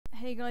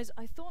Hey guys,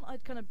 I thought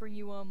I'd kind of bring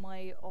you on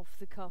my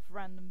off-the-cuff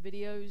random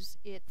videos.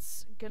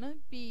 It's gonna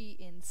be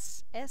in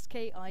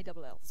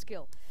S.K.I.L.L,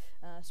 Skill.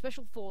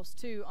 Special Force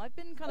 2. I've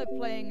been kind of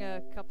playing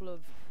a couple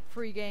of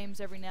free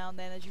games every now and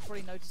then, as you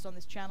probably noticed on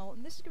this channel,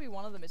 and this is gonna be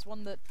one of them. It's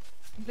one that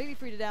completely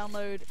free to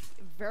download,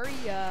 very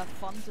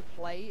fun to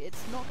play.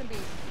 It's not gonna be,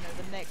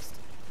 the next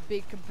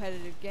big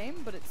competitive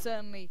game, but it's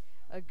certainly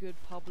a good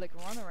public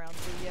run around.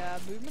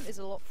 The movement is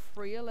a lot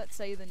freer, let's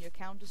say, than your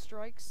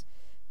Counter-Strikes,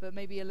 but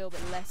maybe a little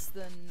bit less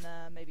than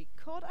maybe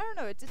COD. I don't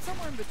know, it's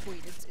somewhere in between.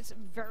 It's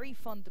very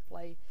fun to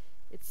play.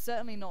 It's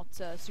certainly not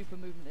super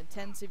movement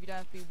intensive. You don't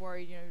have to be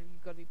worried,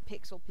 you've got to be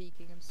pixel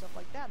peeking and stuff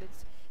like that.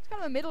 It's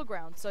kind of a middle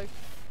ground, so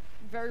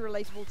very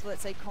relatable to,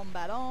 let's say,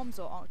 Combat Arms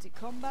or Arctic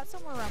Combat,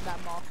 somewhere around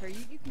that marker.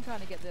 You can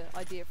kind of get the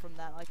idea from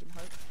that, I can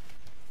hope.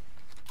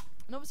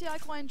 And obviously I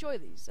quite enjoy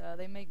these.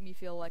 They make me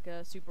feel like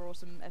a super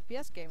awesome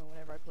FPS gamer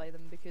whenever I play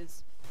them,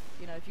 because,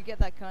 if you get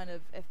that kind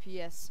of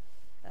FPS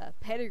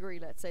pedigree,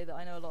 let's say, that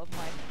I know a lot of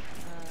my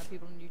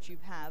people on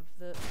YouTube have,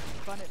 that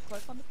find it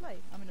quite fun to play.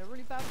 I'm in a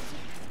really bad position.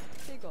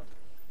 Dear God.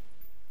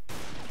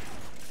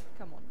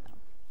 Come on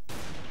now.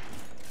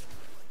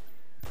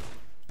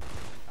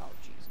 Oh,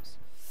 Jesus.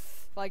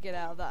 If I get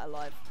out of that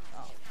alive. Oh,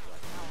 how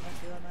on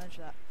earth did I manage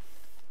that?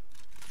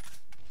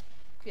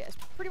 Yeah, it's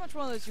pretty much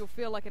one of those you'll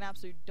feel like an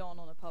absolute don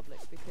on a public,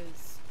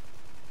 because,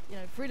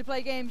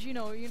 free-to-play games, you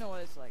know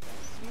what it's like,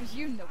 guys.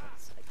 You know what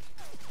it's like.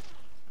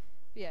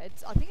 But yeah,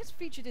 I think it's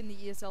featured in the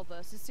ESL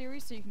Versus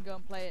series, so you can go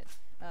and play it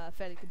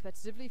fairly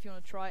competitively if you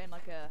want to try it in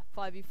like a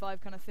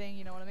 5v5 kind of thing,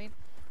 you know what I mean?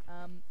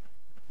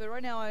 But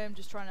right now I am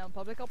just trying it on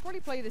public. I'll probably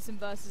play this in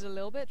Versus a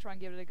little bit, try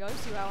and give it a go,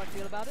 see how I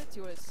feel about it,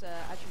 see what it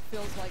actually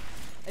feels like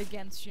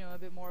against, a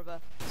bit more of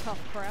a tough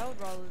crowd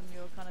rather than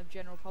your kind of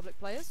general public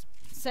players.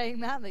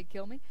 Saying that, they'd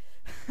kill me.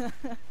 But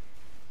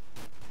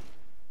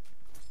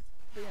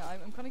yeah,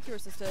 I'm kind of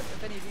curious as to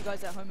if any of you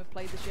guys at home have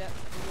played this yet,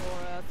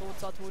 what your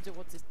thoughts are towards it,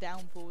 what's its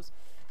downfalls,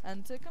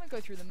 and to kind of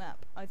go through the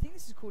map. I think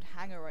this is called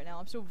Hangar right now.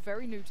 I'm still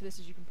very new to this,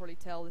 as you can probably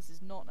tell. This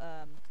is not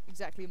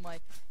exactly my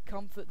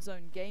comfort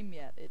zone game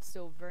yet. It's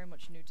still very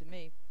much new to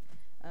me.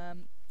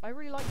 I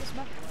really like this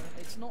map at the moment.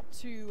 It's not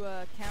too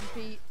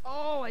campy.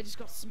 Oh, I just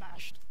got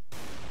smashed.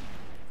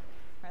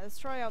 Alright, let's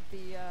try out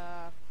the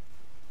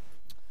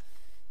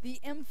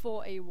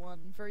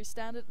M4A1. Very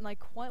standard, and I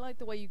quite like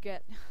the way you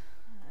get...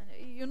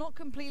 You're not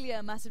completely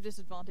at a massive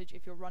disadvantage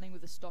if you're running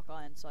with the stock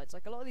iron sights.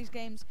 Like a lot of these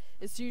games,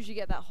 as soon as you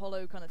get that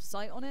hollow kind of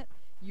sight on it,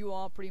 you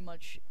are pretty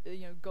much,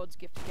 God's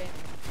gift to gaming.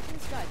 Look at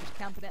this guy just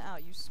camping it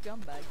out. You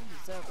scumbag. You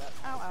deserve that.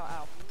 Ow,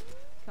 ow, ow.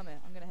 Come here.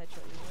 I'm gonna headshot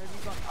you. Where have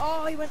you gone?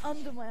 Oh, he went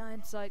under my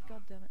iron sight.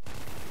 God damn it.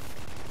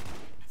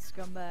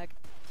 Scumbag.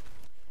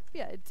 But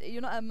yeah,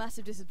 you're not at a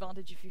massive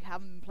disadvantage if you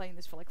haven't been playing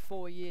this for like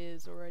 4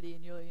 years already,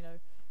 and you're,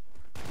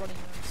 running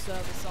your own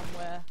server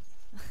somewhere.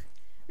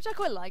 Which I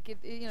quite like. It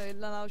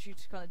allows you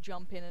to kind of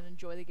jump in and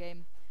enjoy the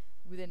game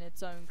within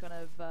its own kind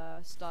of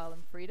style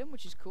and freedom,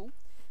 which is cool.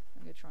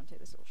 I'm going to try and take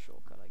this little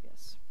shortcut, I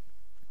guess.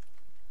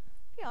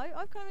 Yeah,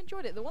 I've kind of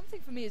enjoyed it. The one thing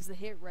for me is the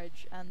hit reg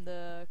and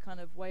the kind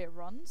of way it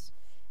runs.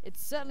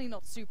 It's certainly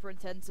not super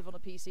intensive on a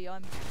PC.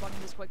 I'm running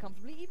this quite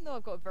comfortably, even though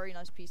I've got a very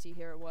nice PC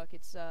here at work.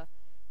 It's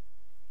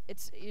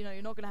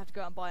you're not going to have to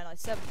go out and buy an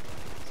i7.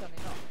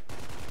 Certainly not.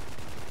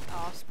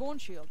 Ah, spawn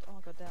shield.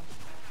 Oh, goddamn.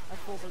 I have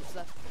 4 bullets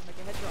left. Make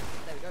a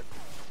headshot. There we go.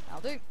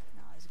 That'll do.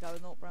 Now there's a guy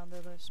with an AWP round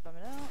there, though. Spam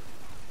it out.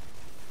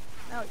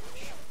 Now,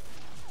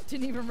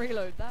 didn't even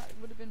reload. That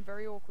would have been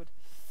very awkward.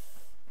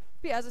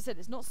 But yeah, as I said,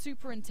 it's not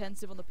super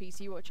intensive on the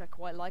PC, which I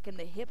quite like, and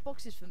the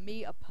hitboxes for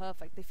me are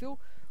perfect. They feel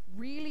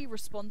really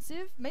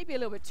responsive, maybe a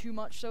little bit too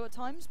much so at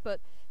times,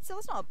 but still,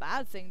 it's not a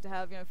bad thing to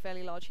have,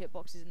 fairly large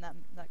hitboxes in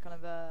that kind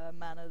of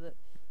manner that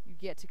you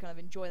get to kind of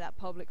enjoy that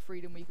public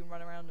freedom where you can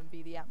run around and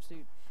be the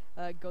absolute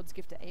God's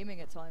gift to aiming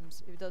at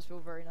times. It does feel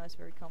very nice,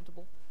 very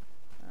comfortable.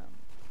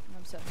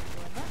 I'm certainly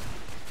enjoying that.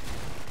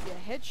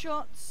 Yeah,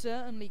 headshot,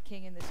 certainly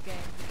king in this game.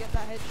 If you get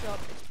that headshot,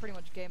 it's pretty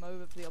much game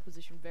over for the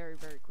opposition very,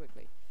 very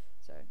quickly.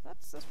 So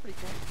that's pretty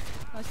cool.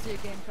 Nice to see a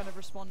game kind of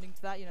responding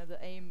to that. The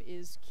aim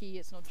is key.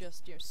 It's not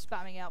just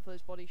spamming out for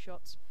those body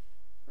shots.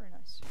 Very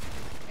nice.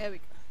 There we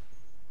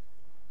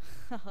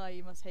go. Haha,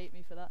 you must hate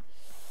me for that.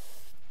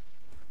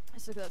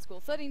 Let's look at that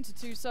score.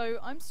 13-2. So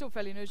I'm still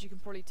fairly new, as you can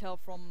probably tell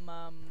from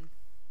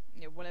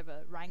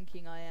whatever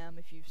ranking I am,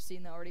 if you've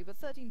seen that already. But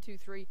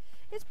 13-2-3.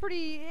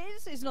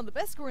 It's not the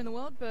best score in the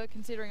world, but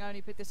considering I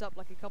only picked this up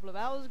like a couple of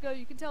hours ago,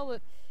 you can tell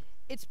that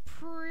it's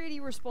pretty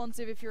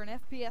responsive. If you're an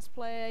FPS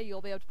player,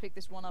 you'll be able to pick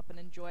this one up and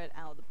enjoy it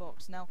out of the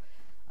box. Now,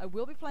 I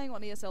will be playing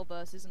on ESL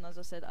Versus, and as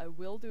I said, I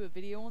will do a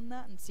video on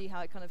that and see how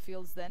it kind of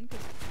feels then,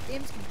 because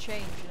games can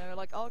change,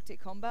 like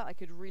Arctic Combat I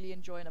could really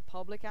enjoy in a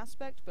public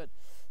aspect, but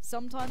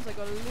sometimes I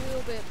got a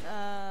little bit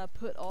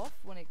put off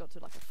when it got to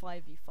like a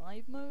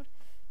 5v5 mode,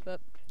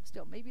 but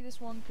still, maybe this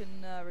one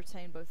can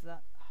retain both of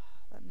that.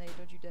 That nade,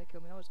 don't you dare kill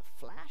me. Oh, it's a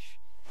flash?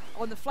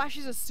 Oh, and the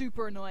flashes are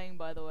super annoying,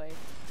 by the way.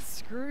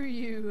 Screw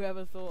you,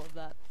 whoever thought of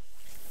that.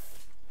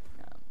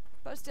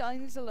 But still, I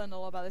need to learn a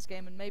lot about this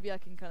game, and maybe I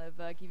can kind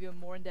of give you a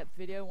more in-depth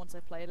video once I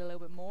play it a little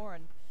bit more,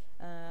 and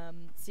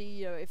See,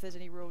 you know, if there's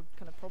any real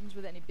kind of problems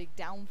with it, any big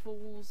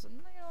downfalls, and,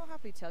 you know, I'll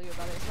happily tell you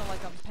about it. It's not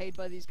like I'm paid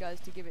by these guys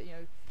to give it, you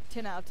know,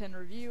 10 out of 10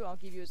 review. I'll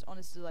give you as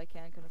honest as I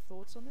can kind of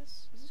thoughts on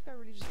this. Is this guy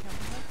really just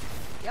camping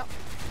there? Yep.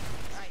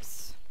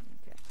 Nice.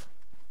 Okay.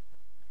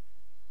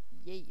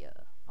 Yeah.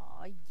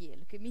 Aw, yeah.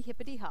 Look at me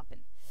hippity hopping.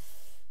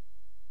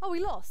 Oh, we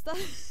lost.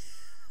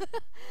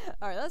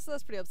 Alright,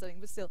 that's pretty upsetting,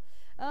 but still.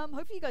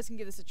 Hopefully you guys can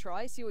give this a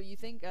try, see what you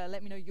think.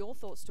 Let me know your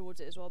thoughts towards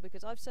it as well,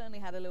 because I've certainly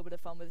had a little bit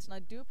of fun with this, and I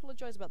do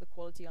apologise about the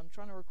quality. I'm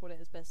trying to record it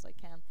as best I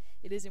can.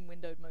 It is in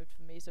windowed mode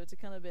for me, so it's a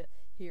kind of bit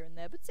here and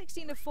there. But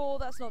 16-4,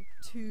 that's not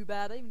too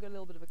bad. I even got a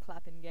little bit of a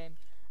clap in game.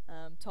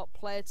 Top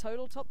player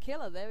total, top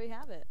killer. There we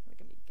have it. Look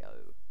at me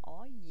go.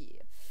 Oh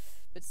yeah.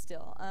 But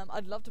still,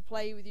 I'd love to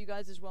play with you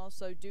guys as well,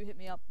 so do hit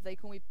me up. They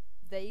call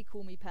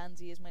me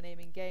Pansy is my name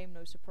in game,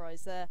 no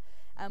surprise there.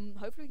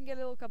 Hopefully we can get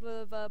a little couple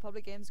of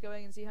public games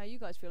going and see how you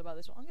guys feel about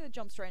this one. I'm going to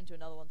jump straight into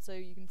another one so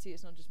you can see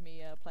it's not just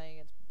me playing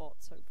against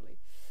bots, hopefully.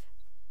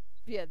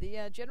 But yeah,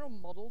 the general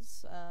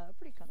models are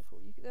pretty kind of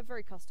cool. They're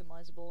very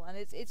customizable, and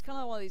it's kind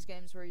of one of these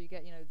games where you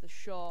get, you know, the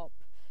shop,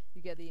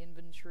 you get the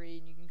inventory,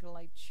 and you can kind of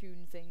like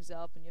tune things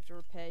up, and you have to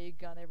repair your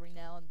gun every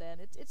now and then.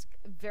 It's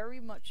very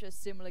much a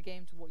similar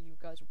game to what you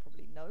guys will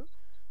probably know.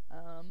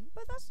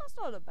 But that's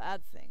not a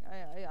bad thing.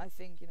 I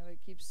think, you know, it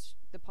keeps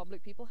the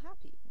public people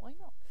happy. Why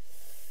not?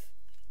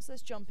 So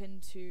let's jump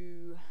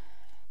into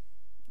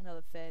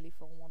another fairly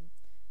full one.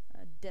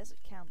 Desert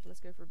Camp. Let's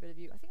go for a bit of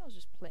you. I think I was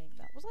just playing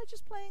that. Was I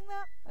just playing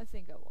that? I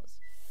think I was.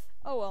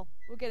 Oh well,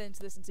 we'll get into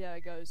this and see how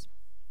it goes.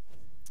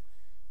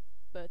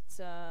 But,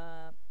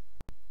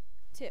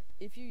 tip,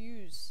 if you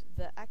use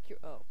the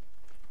accurate... Oh.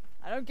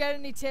 I don't get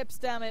any tips,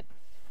 damn it!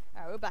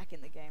 Alright, we're back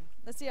in the game.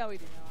 Let's see how we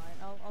do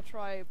now. Alright, I'll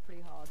try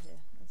pretty hard here.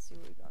 Let's see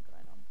what we got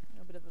going on. A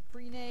little bit of a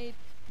pre-nade.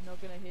 Not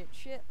gonna hit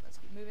shit. Let's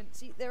keep moving.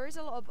 See, there is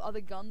a lot of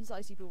other guns.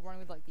 I see people running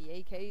with like the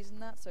AKs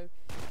and that. So, you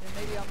know,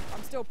 maybe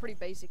I'm still pretty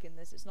basic in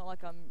this. It's not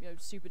like I'm, you know,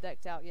 super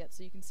decked out yet.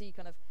 So you can see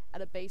kind of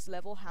at a base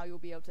level how you'll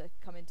be able to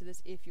come into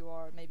this if you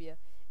are maybe a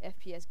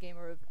FPS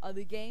gamer of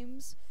other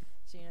games.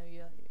 So, you know,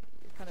 you're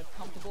kind of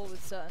comfortable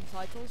with certain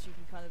titles. You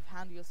can kind of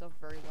handle yourself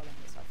very well in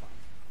this, I find.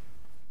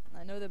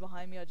 I know they're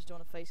behind me, I just don't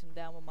want to face them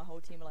down when my whole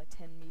team are like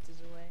 10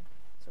 meters away.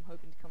 So I'm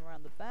hoping to come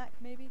around the back,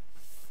 maybe.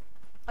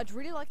 I'd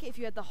really like it if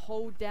you had the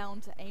hold down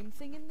to aim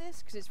thing in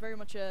this, because it's very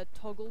much a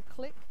toggle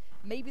click.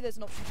 Maybe there's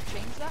an option to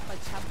change that, I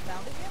just haven't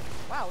found it yet.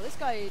 Wow, this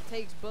guy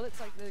takes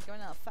bullets like they're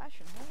going out of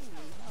fashion.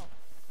 Holy hell.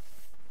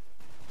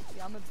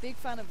 Yeah, I'm a big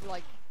fan of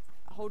like,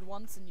 hold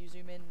once and you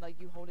zoom in, like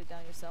you hold it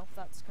down yourself.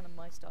 That's kind of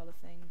my style of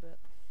thing, but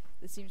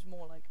this seems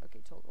more like, okay,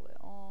 toggle it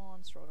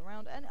on, scroll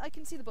around, and I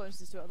can see the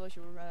bonuses to it, otherwise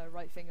your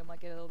right finger might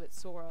get a little bit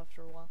sore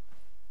after a while.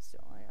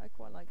 Still, I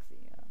quite like the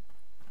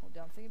hold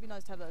down thing. It'd be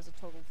nice to have that as a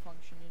toggle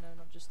function, you know,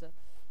 not just a,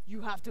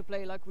 you have to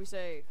play like we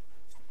say.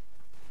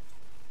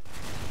 There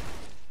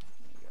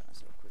you go,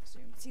 nice little quick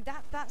zoom. See,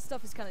 that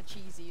stuff is kind of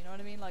cheesy, you know what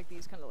I mean? Like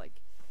these kind of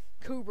like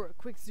Cobra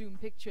quick zoom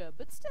picture,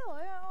 but still,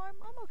 I'm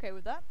okay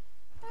with that.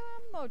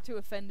 I'm not too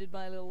offended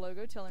by a little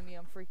logo telling me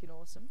I'm freaking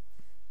awesome.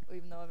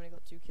 Even though I've only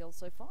got 2 kills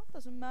so far,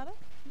 doesn't matter.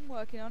 I'm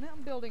working on it,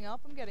 I'm building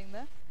up, I'm getting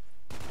there.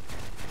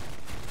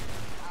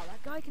 Wow,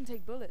 that guy can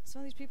take bullets.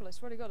 Some of these people, I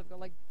swear to God, have got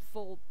like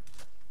full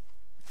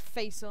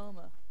face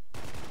armor.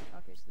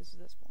 Okay, so this is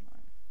this one,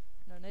 alright.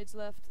 No nades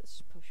left, let's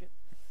just push it.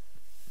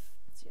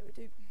 Let's see how we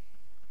do.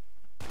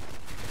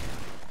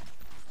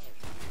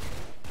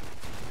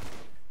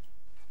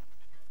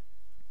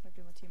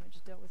 Hopefully my teammate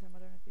just dealt with him, I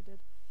don't know if he did.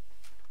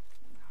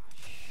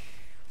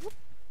 Whoop.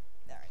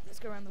 Alright, let's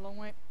go around the long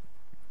way.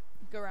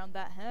 Go around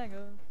that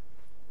hangar.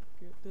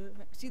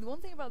 See, the one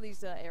thing about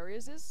these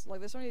areas is, like,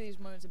 there's so many of these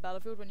moments in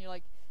Battlefield when you're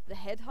like, the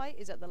head height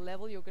is at the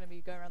level you're going to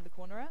be going around the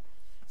corner at.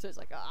 So it's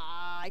like,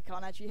 I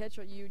can't actually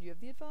headshot you and you have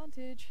the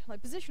advantage.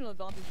 Like, positional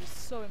advantage is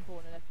so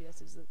important in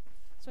FPSs that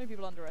so many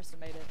people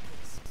underestimate it.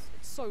 It's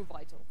so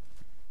vital.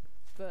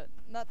 But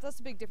that's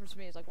the big difference for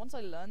me, is like, once I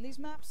learn these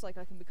maps, like,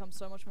 I can become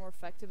so much more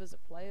effective as a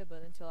player,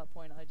 but until that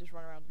point, I just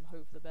run around and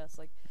hope for the best.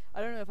 Like,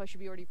 I don't know if I should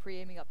be already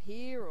pre-aiming up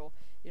here, or,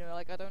 you know,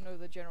 like, I don't know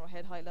the general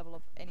head height level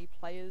of any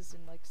players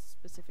in, like,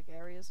 specific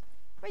areas.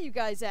 Where you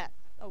guys at?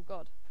 Oh,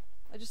 God.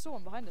 I just saw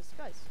one behind us.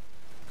 Guys.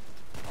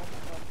 Oh, my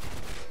God.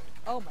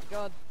 Oh, my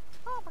God.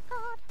 Oh, my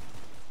God.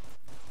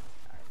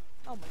 Alright.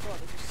 Oh, my God.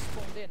 They just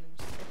spawned in and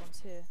just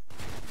everyone's here.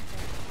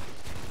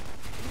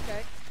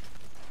 Okay.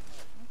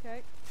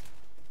 Okay.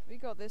 We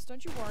got this,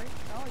 don't you worry.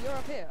 Oh, you're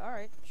up here.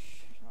 Alright.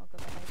 Oh,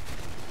 God, that nade.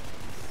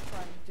 Let's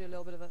try and do a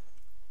little bit of a...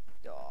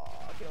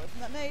 Oh, get away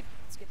from that nade.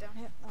 Let's get down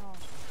here. Oh,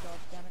 God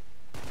damn it.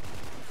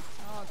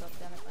 Oh, God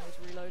damn it. I need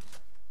to reload.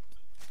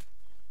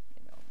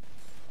 You know.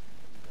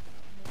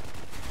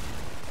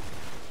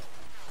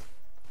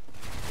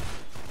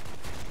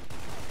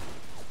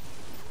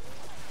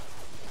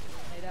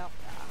 Nade out.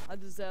 Ah, I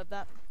deserve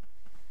that.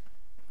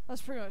 I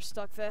was pretty much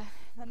stuck there.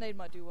 That nade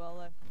might do well,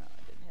 though. No,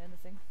 I didn't hit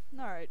anything.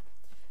 Alright.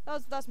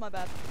 That's my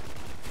bad.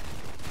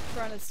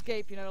 Trying to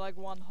escape, you know, like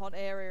one hot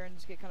area and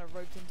just get kind of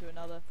roped into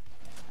another.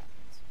 That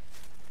happens.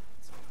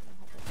 So I'm gonna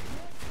hop up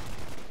here.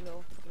 A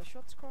little couple of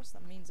shots across.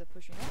 That means they're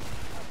pushing up.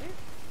 That'll do.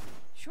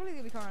 Surely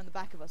they'll be coming around the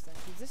back of us then,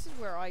 because this is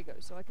where I go,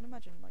 so I can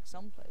imagine, like,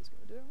 some players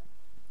gonna do it, right?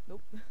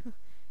 Nope.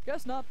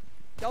 Guess not.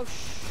 Oh,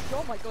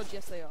 oh my god,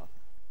 yes they are.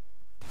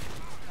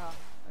 Ah,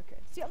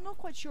 okay. See, I'm not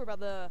quite sure about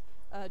the,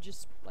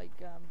 just, like,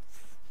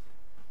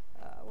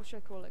 what should I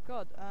call it?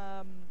 God,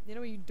 you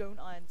know when you don't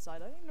iron sight?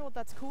 I don't even know what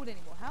that's called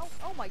anymore. How?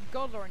 Oh my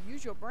god, Lauren,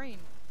 use your brain.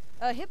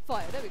 Hip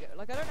fire, there we go.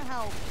 Like, I don't know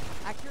how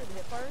accurate the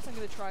hip fire is. I'm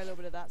gonna try a little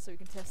bit of that so we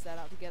can test that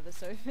out together.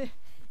 So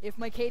if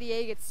my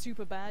KDA gets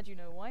super bad, you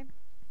know why.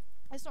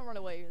 Let's not run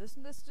away.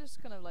 Let's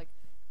just kind of like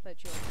play it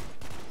chill.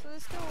 So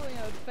there's still, you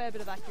know, a fair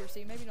bit of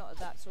accuracy. Maybe not at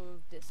that sort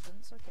of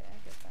distance. Okay, I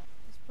get that.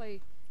 Let's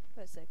play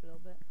it safe a little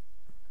bit.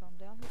 Calm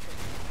down.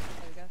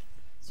 There we go.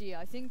 So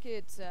yeah, I think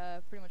it's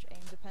pretty much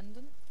aim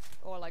dependent,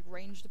 or like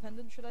range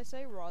dependent, should I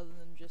say, rather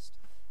than just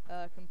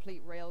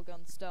complete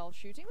railgun style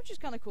shooting, which is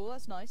kind of cool.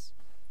 That's nice.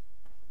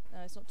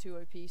 It's not too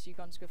OP, so you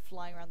can't just go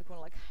flying around the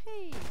corner like,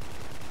 hey!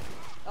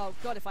 Oh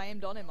god, if I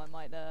aimed on him, I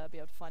might be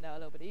able to find out a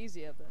little bit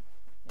easier, but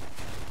yeah.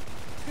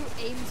 Who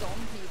aims on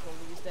people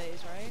these days,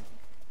 right?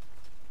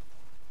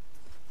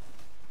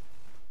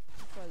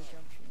 Let's try the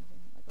jump shooting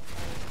thing.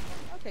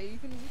 Okay, you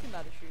can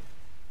ladder shoot.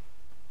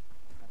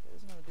 Okay,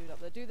 there's another dude up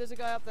there. Dude, there's a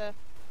guy up there.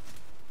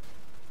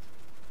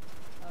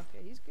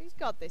 Okay, he's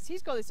got this.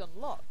 He's got this on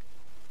lock.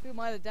 Who am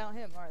I to doubt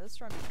him? Alright, let's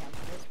try and be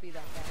campy. Let's be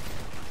that guy.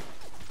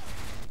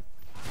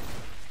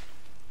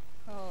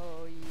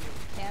 Oh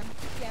yeah,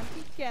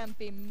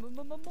 campy,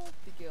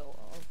 multi-kill.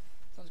 Oh,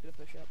 someone's gonna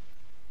push up.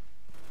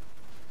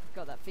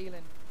 Got that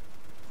feeling.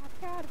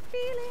 I've got a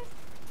feeling.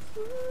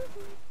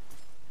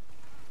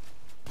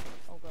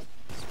 Oh god,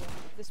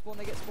 this one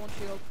they get spawn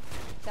shield.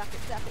 Tap it,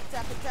 tap it,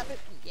 tap it, tap it.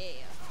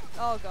 Yeah.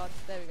 Oh god,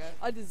 there we go.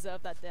 I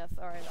deserve that death.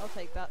 Alright, I'll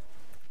take that.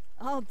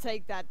 I'll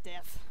take that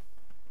death.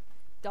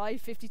 Die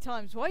 50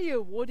 times. Why are you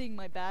awarding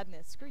my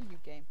badness? Screw you,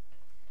 game.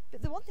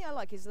 But the one thing I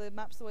like is the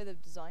maps the way they're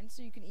designed,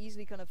 so you can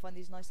easily kind of find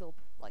these nice little,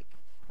 like,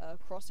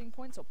 crossing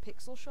points, or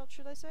pixel shots,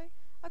 should I say.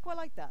 I quite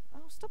like that.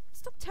 Oh, stop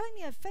telling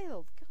me I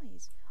failed,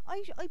 guys.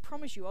 I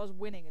promise you I was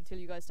winning until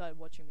you guys started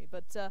watching me.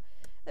 But, there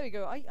we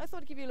go. I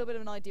thought I'd give you a little bit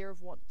of an idea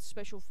of what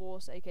Special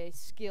Force, aka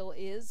S.K.I.L.L,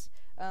 is.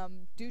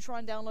 Do try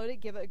and download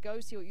it, give it a go,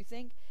 see what you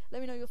think.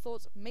 Let me know your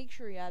thoughts, make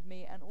sure you add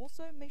me, and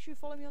also make sure you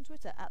follow me on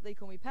Twitter,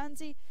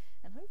 @TheyCallMePansy,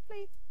 and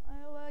hopefully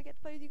I'll get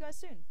to play with you guys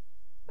soon.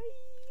 Bye!